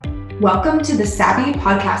Welcome to the Savvy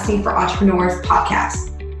Podcasting for Entrepreneurs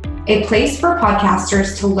podcast, a place for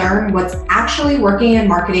podcasters to learn what's actually working in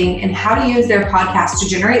marketing and how to use their podcast to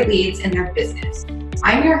generate leads in their business.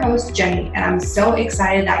 I'm your host, Jenny, and I'm so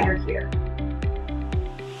excited that you're here.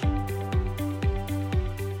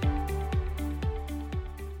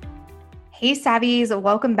 Hey Savvies,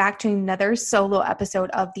 welcome back to another solo episode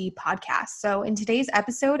of the podcast. So in today's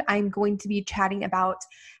episode, I'm going to be chatting about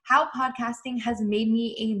how podcasting has made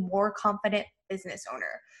me a more confident business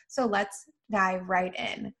owner. So let's dive right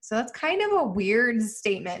in. So that's kind of a weird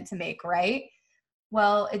statement to make, right?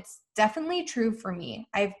 Well, it's definitely true for me.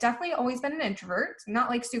 I've definitely always been an introvert, not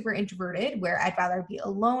like super introverted where I'd rather be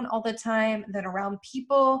alone all the time than around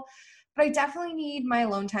people. But I definitely need my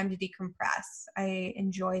alone time to decompress. I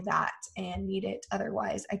enjoy that and need it.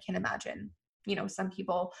 Otherwise, I can imagine, some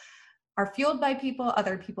people are fueled by people,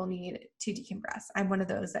 other people need to decompress. I'm one of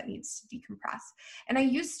those that needs to decompress. And I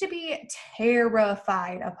used to be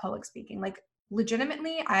terrified of public speaking. Like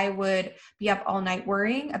legitimately, I would be up all night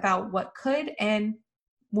worrying about what could and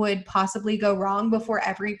would possibly go wrong before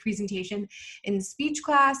every presentation in speech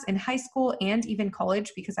class, in high school, and even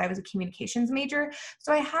college because I was a communications major.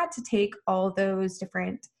 So I had to take all those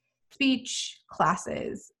different speech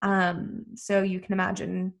classes. So you can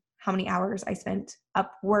imagine how many hours I spent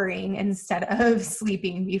up worrying instead of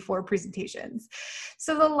sleeping before presentations.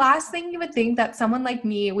 So the last thing you would think that someone like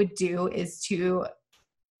me would do is to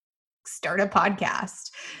start a podcast.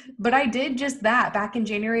 But I did just that back in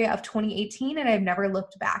January of 2018, and I've never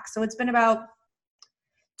looked back. So it's been about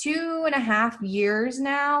 2.5 years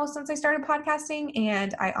now since I started podcasting,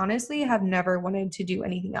 and I honestly have never wanted to do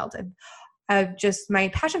anything else. My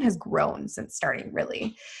passion has grown since starting,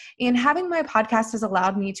 really. And having my podcast has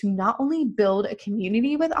allowed me to not only build a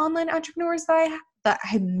community with online entrepreneurs that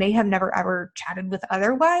I may have never ever chatted with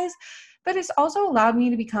otherwise, but it's also allowed me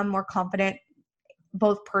to become more confident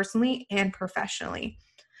both personally and professionally,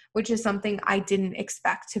 which is something I didn't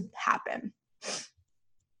expect to happen.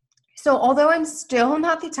 So although I'm still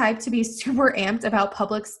not the type to be super amped about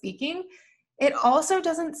public speaking, it also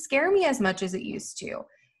doesn't scare me as much as it used to.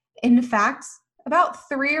 In fact, about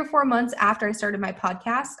 3 or 4 months after I started my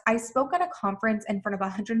podcast, I spoke at a conference in front of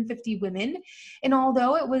 150 women. And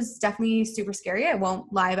although it was definitely super scary, I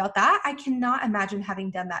won't lie about that, I cannot imagine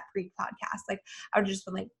having done that pre-podcast. Like I would just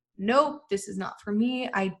been like, nope, this is not for me.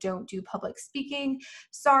 I don't do public speaking.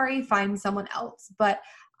 Sorry, find someone else. But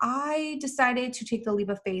I decided to take the leap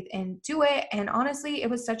of faith and do it. And honestly, it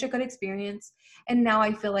was such a good experience. And now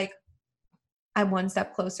I feel like I'm one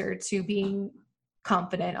step closer to being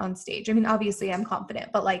confident on stage. I mean, obviously I'm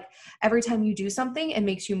confident, but like every time you do something, it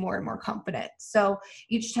makes you more and more confident. So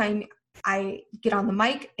each time I get on the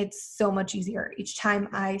mic, it's so much easier. Each time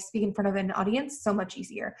I speak in front of an audience, so much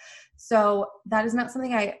easier. So that is not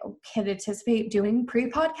something I can anticipate doing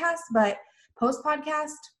pre-podcast, but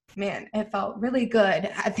post-podcast, man, it felt really good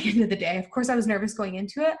at the end of the day. Of course, I was nervous going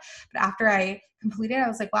into it, but after I completed, I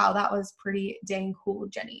was like, wow, that was pretty dang cool,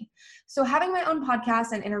 Jenny. So having my own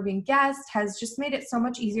podcast and interviewing guests has just made it so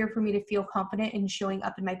much easier for me to feel confident in showing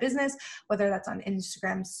up in my business, whether that's on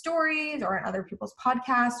Instagram stories or on other people's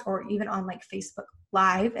podcasts or even on like Facebook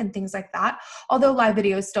Live and things like that. Although live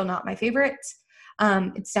video is still not my favorite,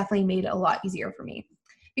 it's definitely made it a lot easier for me.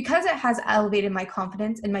 Because it has elevated my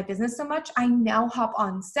confidence in my business so much, I now hop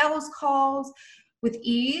on sales calls with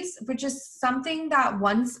ease, which is something that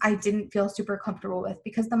once I didn't feel super comfortable with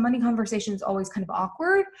because the money conversation is always kind of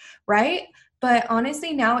awkward, right? But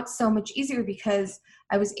honestly, now it's so much easier because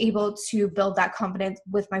I was able to build that confidence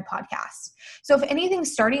with my podcast. So if anything,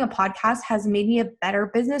 starting a podcast has made me a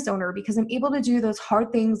better business owner because I'm able to do those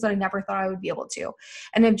hard things that I never thought I would be able to.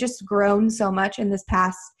 And I've just grown so much in this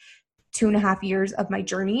past 2.5 years of my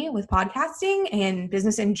journey with podcasting and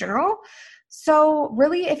business in general. So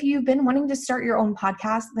really, if you've been wanting to start your own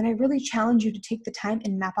podcast, then I really challenge you to take the time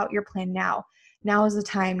and map out your plan now. Now is the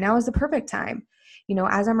time. Now is the perfect time.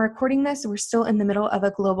 As I'm recording this, we're still in the middle of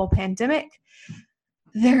a global pandemic.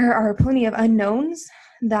 There are plenty of unknowns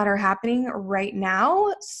that are happening right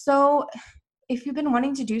now. So if you've been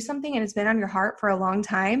wanting to do something and it's been on your heart for a long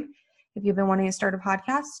time, if you've been wanting to start a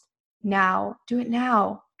podcast, now, do it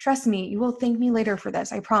now. Trust me, you will thank me later for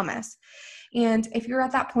this, I promise. And if you're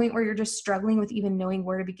at that point where you're just struggling with even knowing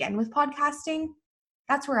where to begin with podcasting,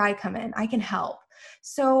 that's where I come in. I can help.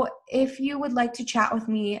 So if you would like to chat with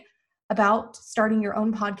me about starting your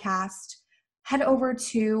own podcast, head over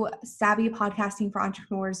to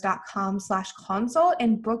savvypodcastingforentrepreneurs.com/consult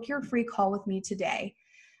and book your free call with me today.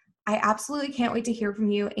 I absolutely can't wait to hear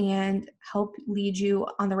from you and help lead you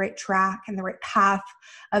on the right track and the right path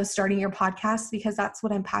of starting your podcast, because that's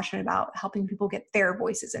what I'm passionate about, helping people get their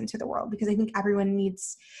voices into the world, because I think everyone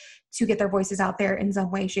needs to get their voices out there in some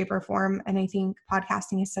way, shape, or form. And I think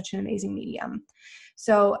podcasting is such an amazing medium.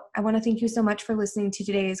 So I want to thank you so much for listening to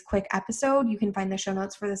today's quick episode. You can find the show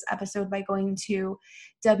notes for this episode by going to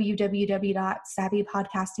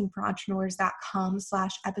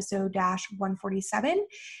www.savvypodcastingforentrepreneurs.com/episode-147.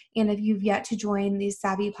 And if you've yet to join the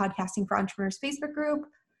Savvy Podcasting for Entrepreneurs Facebook group,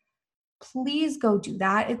 please go do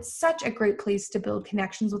that. It's such a great place to build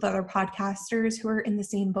connections with other podcasters who are in the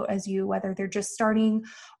same boat as you, whether they're just starting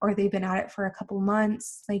or they've been at it for a couple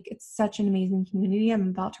months. Like, it's such an amazing community. I'm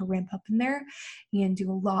about to ramp up in there and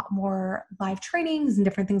do a lot more live trainings and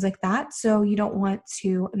different things like that. So you don't want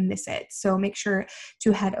to miss it. So make sure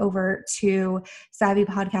to head over to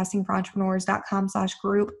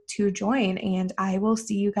savvypodcastingforentrepreneurs.com/group to join. And I will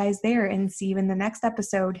see you guys there and see you in the next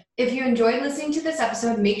episode. If you enjoyed listening to this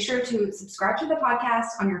episode, make sure to subscribe to the podcast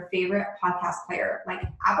on your favorite podcast player like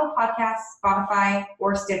Apple Podcasts, Spotify,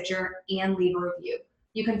 or Stitcher, and leave a review.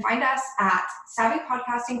 You can find us at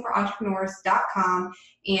savvypodcastingforentrepreneurs.com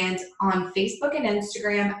and on Facebook and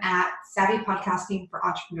Instagram at Savvy Podcasting for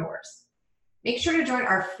Entrepreneurs. Make sure to join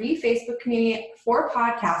our free Facebook community for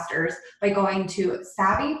podcasters by going to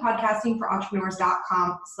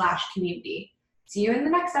savvypodcastingforentrepreneurs.com/community. See you in the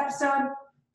next episode.